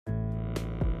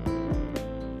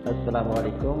Assalamu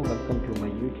alaikum. Welcome to my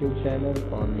YouTube channel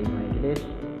Only My English.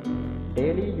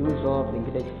 Daily use of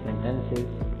English sentences.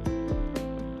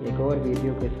 एक और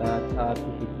video के साथ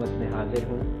आपकी खिदमत में हाजिर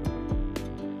हूँ.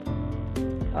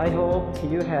 I hope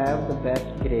you have the best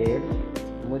grades.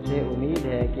 मुझे उम्मीद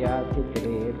है कि आपके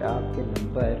ग्रेड, आपके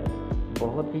नंबर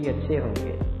बहुत ही अच्छे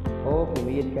होंगे. होप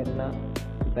उम्मीद करना,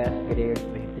 बेस्ट ग्रेड्स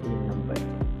बेहतरीन number.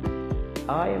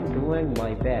 I am doing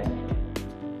my best.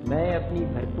 मैं अपनी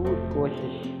भरपूर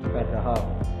कोशिश कर रहा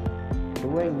हूँ.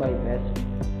 Doing my best,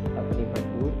 अपनी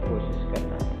भरपूर कोशिश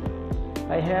करना.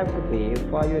 I have to pay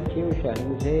for your tuition.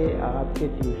 मुझे आपके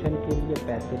ट्यूशन के लिए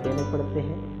पैसे देने पड़ते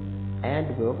हैं.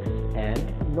 And books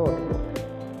and notebooks.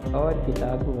 और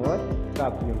किताबों और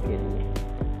कापियों के लिए.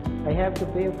 I have to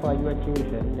pay for your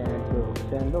tuition and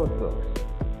books and notebooks.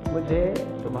 मुझे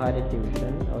तुम्हारे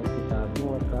ट्यूशन और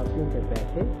किताबों और कापियों के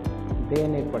पैसे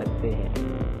देने पड़ते हैं.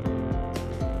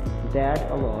 That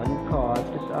alone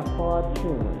costs a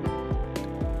fortune.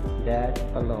 That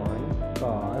alone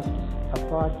costs a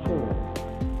fortune.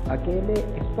 अकेले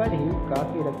इस पर ही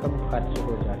काफ़ी रकम खर्च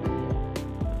हो जाती है.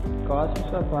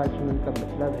 Costs a fortune का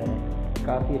मतलब है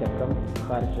काफ़ी रकम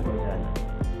खर्च हो जाना.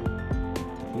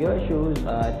 Your shoes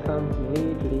are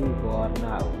completely worn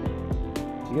out.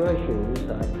 Your shoes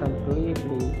are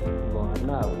completely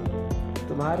worn out.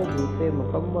 तुम्हारे जूते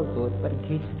मुकम्मल तौर पर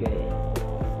घिस गए.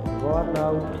 Worn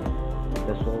out.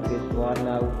 The soap is worn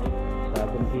out.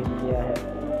 साबुन घिस गया है,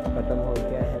 ख़त्म हो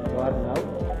गया है. Worn out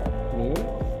means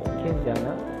घिस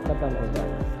जाना, ख़त्म हो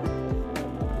जाना.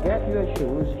 Get your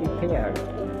shoes repaired.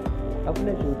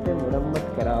 अपने जूते मुरम्मत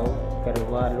कराओ,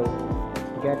 करवा लो.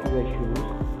 Get your shoes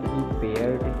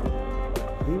repaired.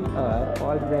 We are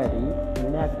already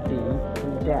neck deep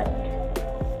in debt.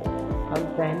 हम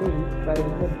पहले ही कर्ज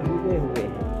में डूबे हुए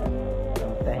हैं.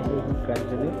 हम पहले ही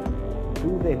कर्ज में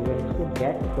डूबे हुए. इसको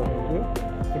डेट कहेंगे.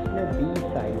 इसमें बी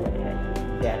साइलेंट है.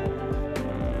 Date.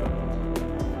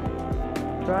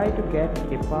 Try to get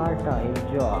a part-time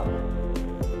job.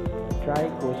 Try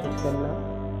कोशिश करना.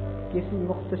 किसी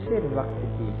मुख्तसर वक्त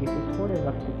की, किसी थोड़े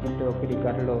वक्त की नौकरी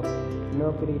कर लो,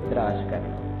 नौकरी तलाश कर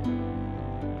लो.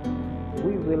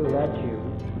 We will let you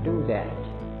do that.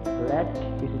 Let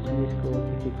किसी चीज़ को,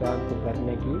 किसी काम को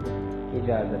करने की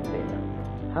इजाज़त देना.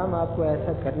 हम आपको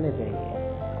ऐसा करने देंगे.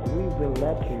 We will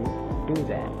let you do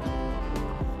that.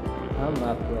 हम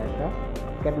आपको ऐसा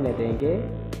करने देंगे.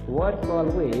 Work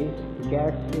always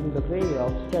gets in the way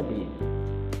of studies.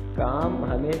 काम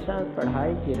हमेशा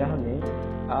पढ़ाई की राह में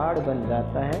आड़ बन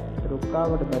जाता है,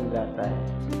 रुकावट बन जाता है.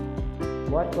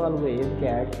 Work always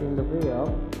gets in the way of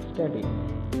studies.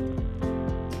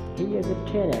 He is a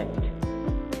tenant.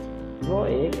 वो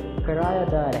एक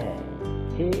किरायादार है.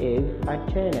 He is a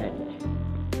tenant.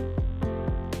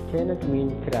 Tenant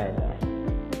means किराएदार.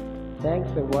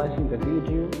 Thanks for watching the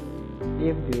video.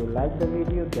 If you like the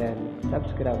video, then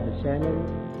subscribe the channel,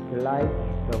 like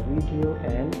the video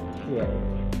and share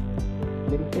it.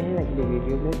 मिलते हैं अगली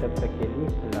video में. तब तक के लिए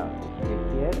अल्लाह हाफ़िज़. Take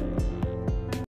care.